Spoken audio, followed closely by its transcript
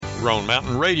Roan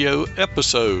Mountain Radio,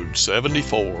 Episode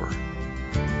 74.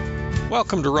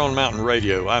 Welcome to Roan Mountain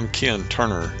Radio. I'm Ken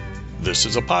Turner. This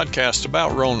is a podcast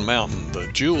about Roan Mountain, the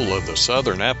jewel of the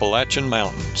southern Appalachian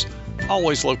Mountains,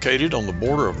 always located on the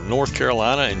border of North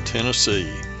Carolina and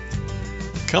Tennessee.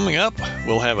 Coming up,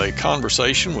 we'll have a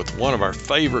conversation with one of our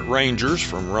favorite rangers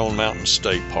from Roan Mountain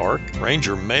State Park,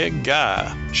 Ranger Meg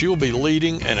Guy. She will be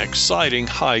leading an exciting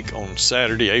hike on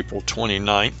Saturday, April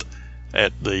 29th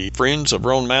at the Friends of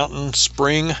Roan Mountain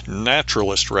Spring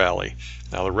Naturalist Rally.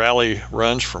 Now, the rally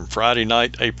runs from Friday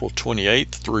night, April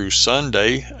 28th through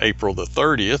Sunday, April the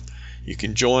 30th. You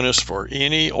can join us for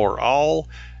any or all,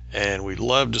 and we'd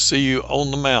love to see you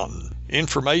on the mountain.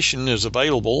 Information is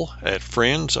available at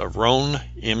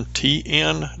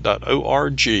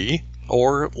friendsofroanmtn.org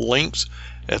or links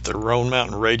at the Roan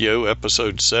Mountain Radio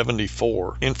Episode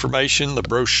 74. Information, the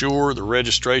brochure, the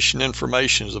registration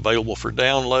information is available for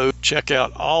download. Check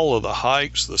out all of the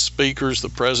hikes, the speakers, the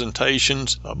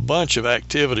presentations, a bunch of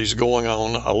activities going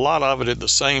on, a lot of it at the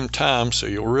same time, so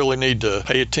you'll really need to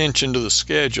pay attention to the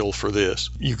schedule for this.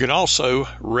 You can also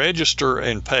register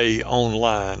and pay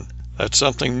online. That's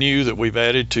something new that we've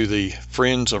added to the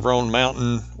Friends of Roan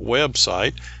Mountain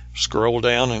website. Scroll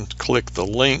down and click the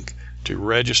link to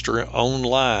register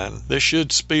online. This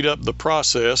should speed up the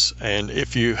process, and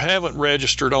if you haven't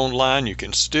registered online, you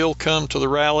can still come to the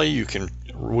rally.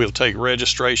 We'll take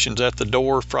registrations at the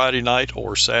door Friday night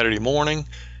or Saturday morning,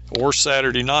 or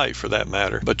Saturday night for that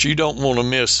matter, but you don't want to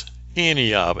miss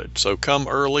any of it, so come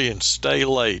early and stay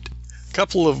late. A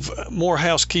couple of more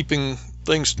housekeeping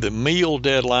things. The meal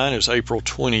deadline is April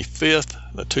 25th,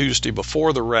 the Tuesday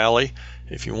before the rally.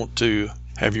 If you want to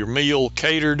have your meal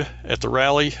catered at the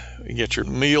rally, you get your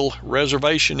meal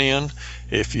reservation in.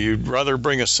 If you'd rather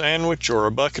bring a sandwich or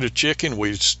a bucket of chicken,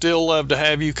 we'd still love to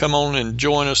have you come on and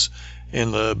join us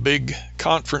in the big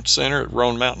conference center at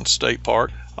Roan Mountain State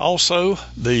Park. Also,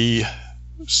 the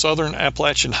Southern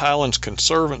Appalachian Highlands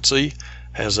Conservancy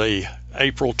has a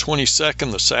April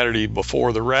 22nd, the Saturday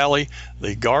before the rally,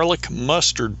 the garlic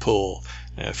mustard pull.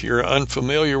 Now, if you're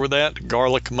unfamiliar with that,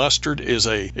 garlic mustard is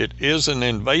an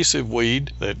invasive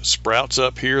weed that sprouts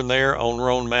up here and there on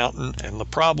Roan Mountain, and the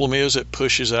problem is it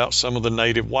pushes out some of the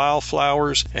native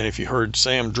wildflowers. And if you heard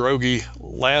Sam Droege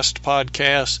last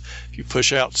podcast, if you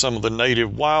push out some of the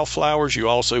native wildflowers, you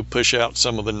also push out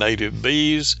some of the native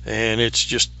bees, and it's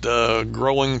just a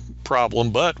growing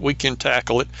problem, but we can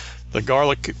tackle it. The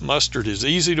garlic mustard is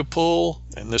easy to pull,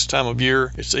 and this time of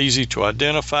year it's easy to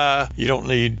identify. You don't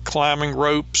need climbing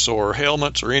ropes or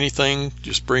helmets or anything.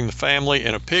 Just bring the family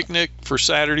and a picnic for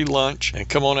Saturday lunch and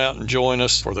come on out and join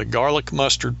us for the garlic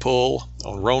mustard pull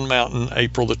on Roan Mountain,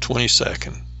 April the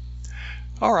 22nd.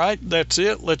 All right, that's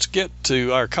it. Let's get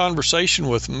to our conversation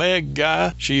with Meg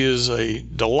Guy. She is a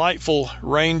delightful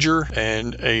ranger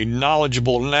and a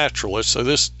knowledgeable naturalist. So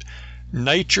this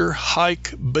Nature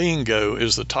Hike Bingo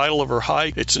is the title of her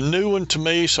hike. It's a new one to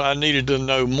me, so I needed to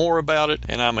know more about it,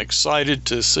 and I'm excited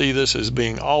to see this as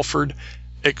being offered.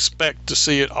 Expect to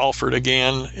see it offered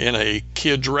again in a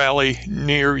kids rally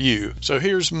near you. So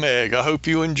here's Meg. I hope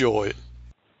you enjoy it.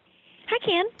 Hi,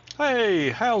 Ken.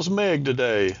 Hey, how's Meg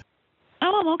today?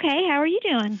 Oh, I'm okay. How are you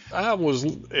doing? I was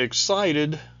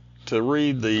excited to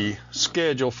read the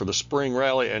schedule for the spring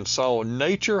rally and saw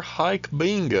Nature Hike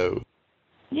Bingo.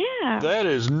 Yeah. That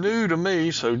is new to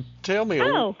me, so tell me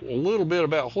a little bit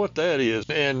about what that is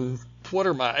and what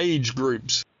are my age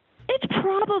groups. It's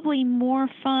probably more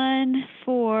fun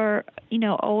for,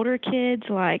 older kids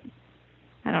like,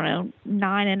 9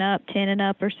 and up, 10 and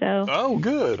up or so. Oh,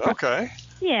 good. Okay.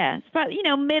 Yeah. But,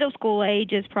 middle school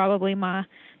age is probably my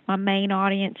main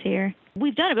audience here.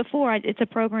 We've done it before. It's a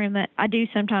program that I do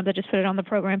sometimes. I just put it on the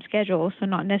program schedule, so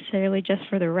not necessarily just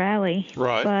for the rally.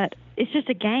 Right. But it's just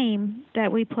a game that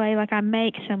we play. Like I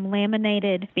make some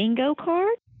laminated bingo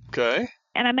cards. Okay.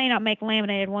 And I may not make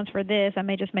laminated ones for this. I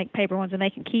may just make paper ones and they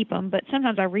can keep them. But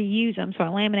sometimes I reuse them, so I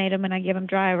laminate them and I give them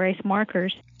dry erase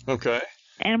markers. Okay.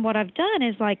 And what I've done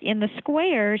is, like, in the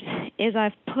squares is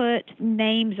I've put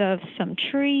names of some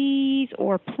trees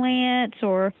or plants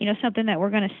or, something that we're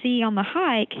going to see on the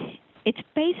hike. It's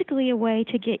basically a way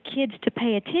to get kids to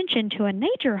pay attention to a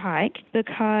nature hike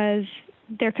because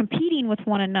they're competing with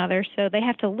one another. So they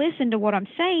have to listen to what I'm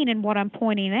saying and what I'm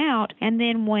pointing out. And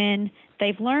then when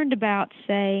they've learned about,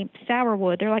 say,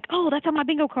 sourwood, they're like, oh, that's on my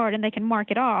bingo card, and they can mark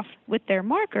it off with their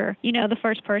marker. The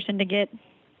first person to get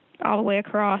all the way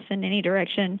across in any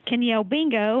direction can yell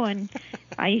bingo, and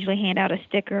I usually hand out a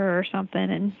sticker or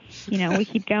something, and we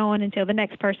keep going until the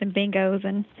next person bingos,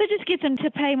 and so it just gets them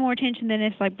to pay more attention than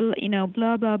it's like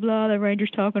blah blah blah, the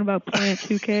ranger's talking about plants,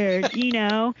 who cares.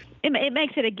 It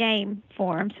makes it a game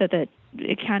for them so that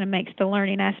it kind of makes the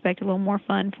learning aspect a little more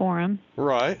fun for them.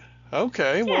 Right.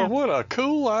 Okay. Yeah. Well, what a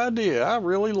cool idea. I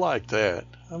really like that.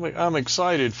 I'm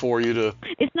excited for you to.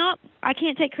 It's not. I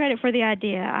can't take credit for the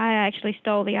idea. I actually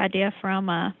stole the idea from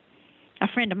a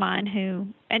friend of mine who,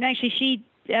 and actually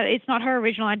it's not her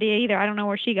original idea either. I don't know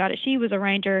where she got it. She was a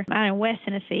ranger out in West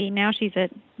Tennessee. Now she's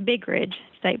at Big Ridge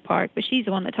State Park, but she's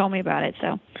the one that told me about it,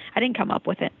 so I didn't come up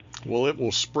with it. Well, it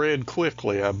will spread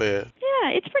quickly, I bet. Yeah,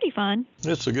 it's pretty fun.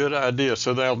 It's a good idea.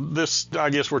 So now I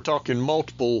guess we're talking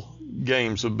multiple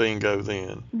games of bingo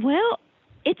then. Well,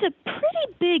 it's a pretty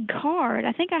big card.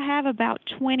 I think I have about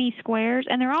 20 squares,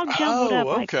 and they're all jumbled up.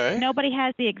 Okay. Like nobody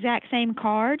has the exact same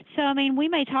card. So, I mean, we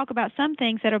may talk about some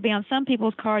things that'll be on some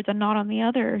people's cards and not on the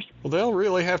others. Well, they'll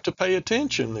really have to pay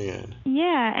attention then.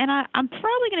 Yeah, and I'm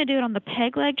probably going to do it on the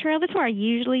Peg Leg Trail. That's where I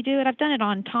usually do it. I've done it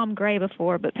on Tom Gray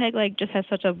before, but Peg Leg just has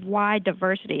such a wide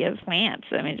diversity of plants.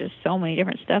 I mean, just so many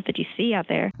different stuff that you see out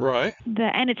there. Right.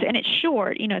 And it's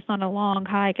short. You know, it's not a long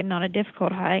hike and not a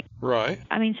difficult hike. Right.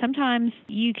 I mean, sometimes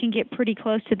you can get pretty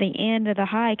close to the end of the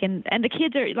hike, and the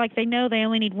kids are like, they know they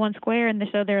only need one square, and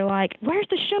so they're like, where's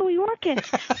the showy orchid?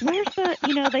 Where's the,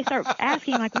 you know, they start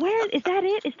asking like, where is that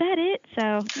it? Is that it?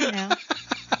 So, you know,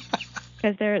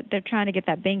 because they're trying to get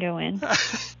that bingo in.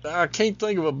 I can't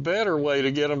think of a better way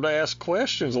to get them to ask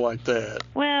questions like that.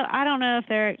 Well, I don't know if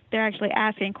they're actually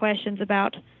asking questions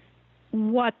about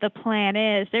what the plan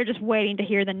is. They're just waiting to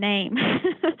hear the name.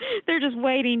 They're just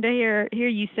waiting to hear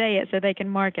you say it so they can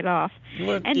mark it off.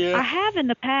 Yeah. I have in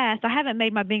the past, I haven't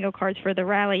made my bingo cards for the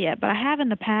rally yet, but I have in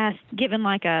the past given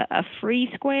like a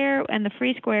free square, and the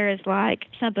free square is like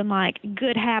something like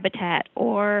good habitat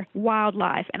or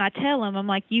wildlife. And I tell them, I'm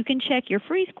like, you can check your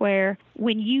free square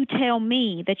when you tell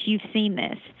me that you've seen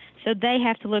this. So they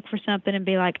have to look for something and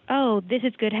be like, oh, this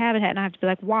is good habitat. And I have to be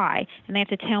like, why? And they have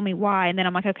to tell me why. And then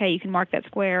I'm like, okay, you can mark that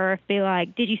square. Or be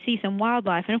like, did you see some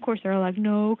wildlife? And, of course, they're like,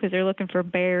 no, because they're looking for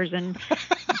bears and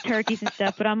turkeys and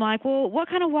stuff. But I'm like, well, what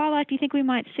kind of wildlife do you think we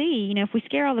might see? You know, if we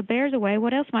scare all the bears away,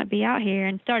 what else might be out here?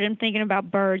 And started thinking about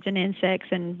birds and insects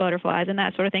and butterflies and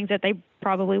that sort of things that they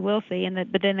probably will see.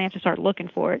 But then they have to start looking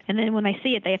for it. And then when they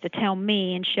see it, they have to tell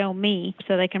me and show me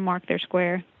so they can mark their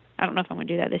square. I don't know if I'm going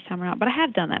to do that this time or not, but I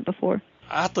have done that before.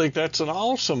 I think that's an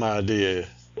awesome idea.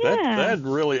 Yeah. That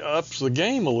really ups the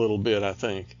game a little bit, I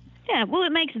think. Yeah, well,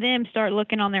 it makes them start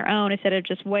looking on their own instead of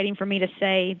just waiting for me to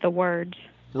say the words.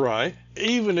 Right.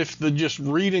 Even if they're just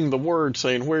reading the word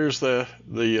saying, where's the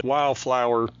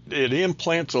wildflower, it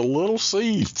implants a little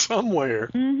seed somewhere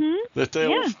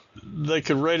that they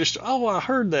could register. Oh, I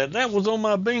heard that. That was on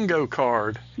my bingo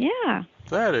card. Yeah.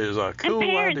 That is a cool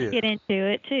idea. And parents get into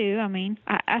it too. I mean,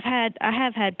 I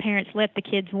have had parents let the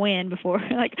kids win before.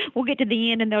 Like, we'll get to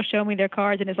the end and they'll show me their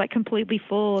cards and it's like completely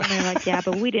full, and they're like, yeah,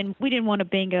 but we didn't want a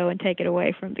bingo and take it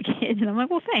away from the kids. And I'm like,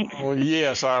 well, thanks. Well,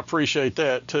 yes, I appreciate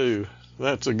that too.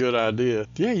 That's a good idea.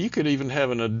 Yeah, you could even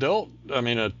have an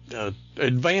a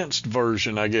advanced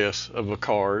version, I guess, of a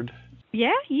card.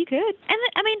 Yeah, you could. And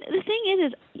I mean, the thing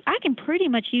is I can pretty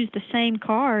much use the same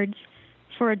cards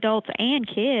for adults and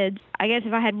kids. I guess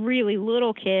if I had really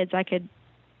little kids, I could,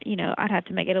 you know, I'd have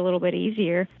to make it a little bit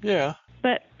easier. Yeah.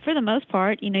 But for the most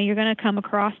part, you know, you're going to come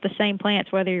across the same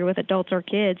plants whether you're with adults or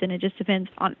kids, and it just depends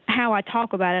on how I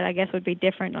talk about it. I guess would be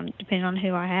different depending on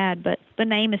who I had, but the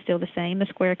name is still the same. The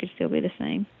square could still be the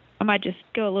same. I might just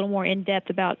go a little more in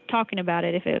depth about talking about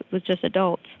it if it was just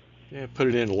adults. Yeah, put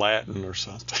it in Latin or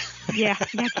something. Yeah,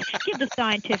 give the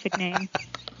scientific name.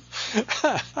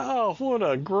 Oh, what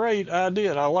a great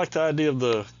idea. And I like the idea of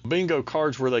the bingo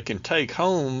cards where they can take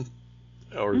home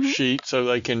or sheets so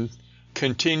they can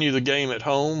continue the game at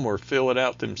home or fill it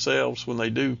out themselves when they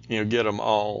do, you know, get them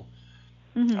all.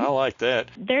 I like that.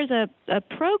 There's a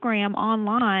program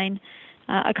online,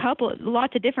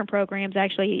 lots of different programs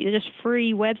actually, just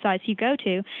free websites you go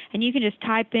to, and you can just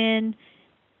type in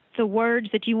the words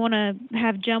that you want to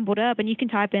have jumbled up, and you can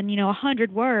type in,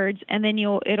 100 words, and then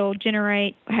it'll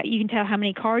generate, you can tell how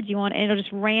many cards you want, and it'll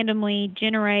just randomly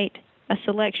generate a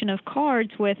selection of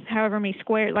cards with however many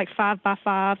squares, like 5 by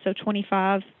 5, so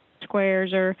 25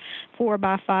 squares, or 4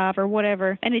 by 5 or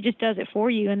whatever, and it just does it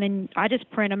for you. And then I just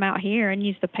print them out here and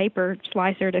use the paper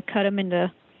slicer to cut them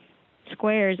into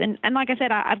squares. And like I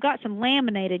said, I've got some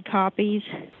laminated copies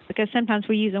because sometimes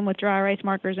we use them with dry erase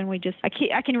markers, and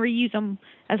I can reuse them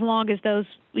as long as those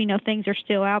things are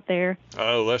still out there.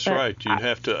 Oh, that's right. You'd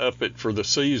have to up it for the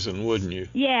season, wouldn't you?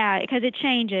 Yeah, because it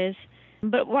changes.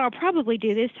 But what I'll probably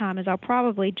do this time is I'll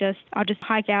just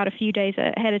hike out a few days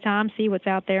ahead of time, see what's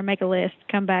out there, make a list,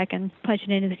 come back and punch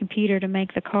it into the computer to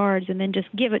make the cards, and then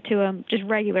just give it to them, just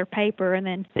regular paper, and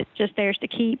then it's just theirs to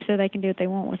keep so they can do what they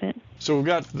want with it. So we've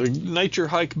got the Nature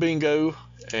Hike Bingo,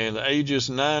 and the age is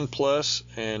 9+,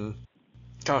 and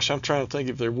gosh, I'm trying to think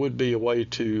if there would be a way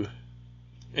to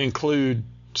include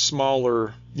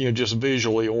smaller, just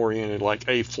visually oriented, like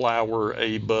a flower,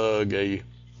 a bug,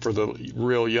 for the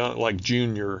real young, like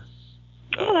junior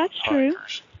that's true.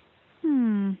 hikers.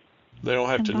 They don't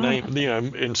have to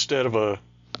name, instead of a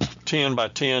 10 by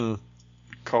 10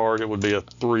 card, it would be a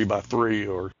 3 by 3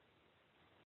 or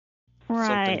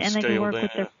right, and they can work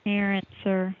with their parents,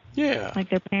 or like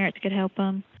their parents could help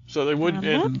them. So they would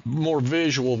and more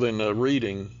visual than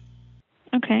reading.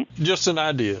 Okay. Just an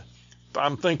idea.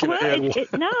 I'm thinking ahead.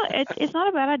 It's not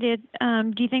a bad idea.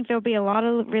 Do you think there'll be a lot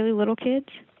of really little kids?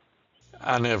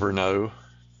 I never know.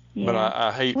 Yeah. But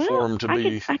I hate for them to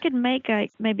be. I could make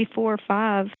maybe 4 or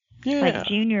 5, like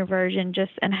junior version,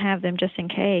 and have them just in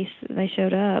case they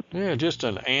showed up. Yeah, just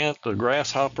an ant, a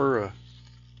grasshopper,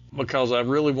 because I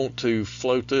really want to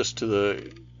float this to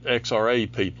the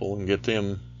XRA people and get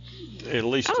them at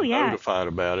least notified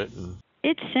about it.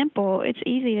 It's simple. It's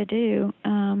easy to do.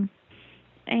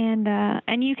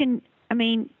 And you can,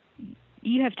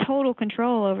 you have total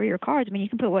control over your cards. You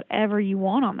can put whatever you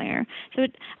want on there. So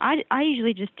I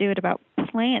usually just do it about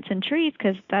plants and trees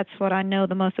because that's what I know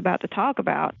the most about to talk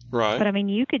about. Right. But,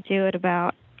 you could do it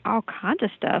about all kinds of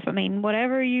stuff.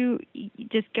 Whatever you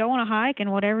just go on a hike,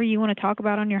 and whatever you want to talk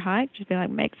about on your hike, just be like,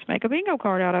 make a bingo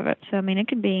card out of it. So, it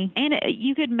could be, and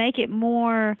you could make it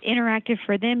more interactive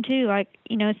for them too. Like,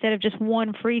 instead of just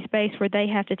one free space where they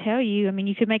have to tell you,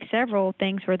 you could make several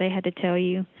things where they had to tell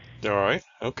you. All right.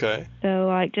 Okay.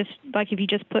 So, if you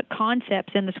just put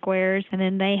concepts in the squares, and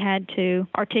then they had to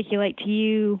articulate to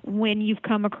you when you've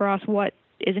come across what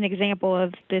is an example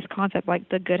of this concept, like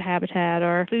the good habitat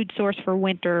or food source for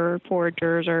winter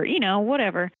foragers, or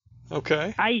whatever.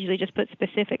 Okay. I usually just put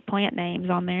specific plant names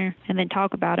on there and then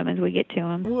talk about them as we get to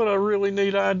them. What a really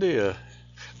neat idea.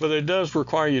 But it does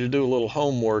require you to do a little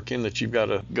homework in that you've got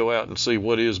to go out and see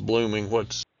what is blooming,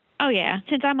 what's... Oh, yeah.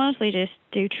 Since I mostly just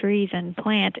do trees and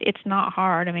plants, it's not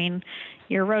hard.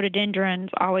 Your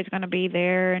rhododendron's always going to be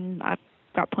there, and I've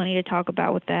got plenty to talk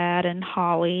about with that, and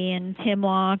holly and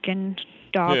hemlock and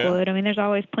dogwood. There's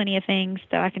always plenty of things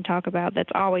that I can talk about that's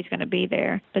always going to be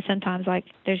there. But sometimes,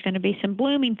 there's going to be some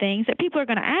blooming things that people are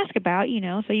going to ask about,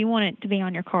 so you want it to be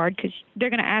on your card because they're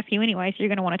going to ask you anyway, so you're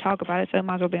going to want to talk about it, so it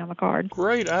might as well be on the card.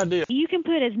 Great idea. You can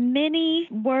put as many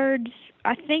words,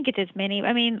 I think it's as many.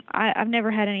 I've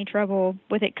never had any trouble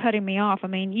with it cutting me off.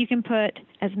 You can put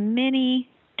as many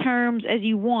terms as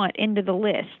you want into the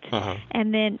list. Uh-huh.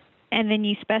 And then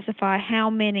you specify how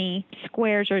many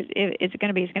squares is it going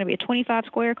to be? Is it going to be a 25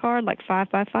 square card, like 5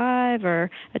 by 5,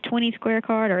 or a 20 square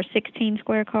card, or a 16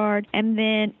 square card? And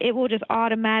then it will just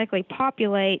automatically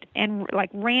populate and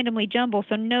randomly jumble,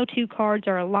 so no 2 cards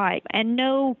are alike, and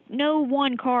no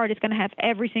one card is going to have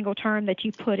every single term that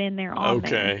you put in there on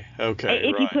there. Okay.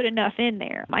 If you put enough in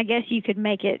there, I guess you could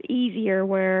make it easier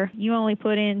where you only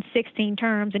put in 16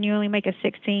 terms and you only make a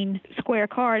 16 square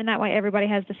card, and that way everybody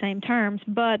has the same terms.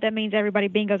 But that means everybody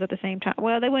bingos at the same time.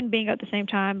 Well, they wouldn't bingo at the same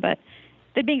time, but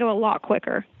they'd bingo a lot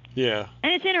quicker. Yeah.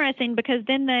 And it's interesting because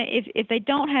then if they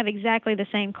don't have exactly the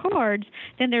same cards,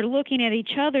 then they're looking at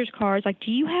each other's cards like,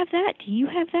 do you have that? Do you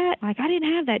have that? Like, I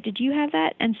didn't have that. Did you have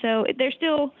that? And so they're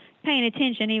still paying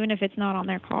attention even if it's not on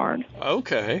their card.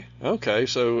 Okay.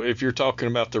 So if you're talking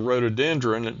about the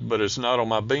rhododendron, but it's not on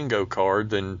my bingo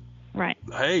card, then... Right.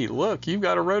 Hey, look, you've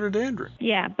got a rhododendron.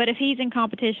 Yeah, but if he's in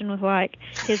competition with,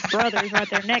 his brothers right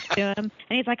there next to him, and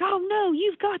he's like, oh, no,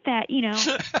 you've got that,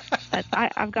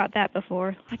 I've got that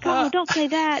before. Like, oh, don't say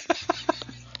that.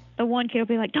 The one kid will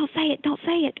be like, don't say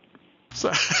it.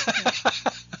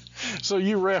 So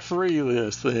you referee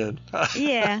this then?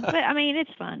 Yeah, but,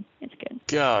 it's fun. It's good.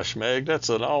 Gosh, Meg, that's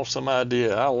an awesome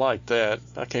idea. I like that.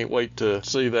 I can't wait to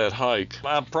see that hike.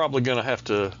 I'm probably going to have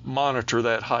to monitor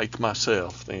that hike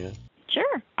myself then.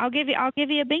 Sure. I'll give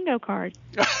you a bingo card.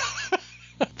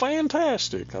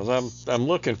 Fantastic, because I'm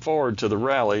looking forward to the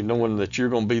rally, knowing that you're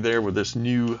going to be there with this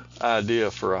new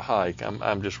idea for a hike.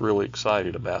 I'm just really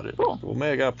excited about it. Cool. Well,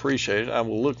 Meg, I appreciate it. I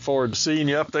will look forward to seeing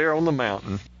you up there on the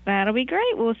mountain. That'll be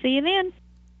great. We'll see you then.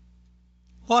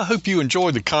 Well, I hope you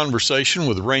enjoyed the conversation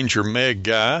with Ranger Meg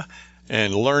Guy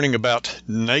and learning about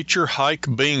Nature Hike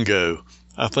Bingo.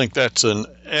 I think that's an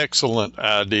excellent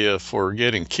idea for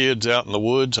getting kids out in the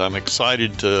woods. I'm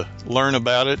excited to learn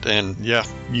about it, and yeah,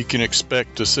 you can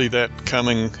expect to see that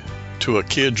coming to a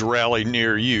kids rally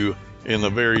near you in the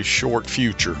very short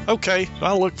future. Okay,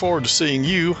 I look forward to seeing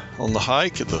you on the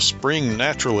hike at the Spring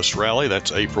Naturalist Rally.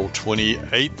 That's April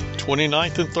 28th,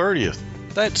 29th, and 30th.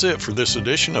 That's it for this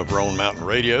edition of Roan Mountain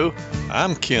Radio.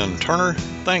 I'm Ken Turner.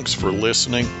 Thanks for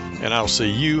listening, and I'll see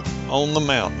you on the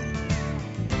mountain.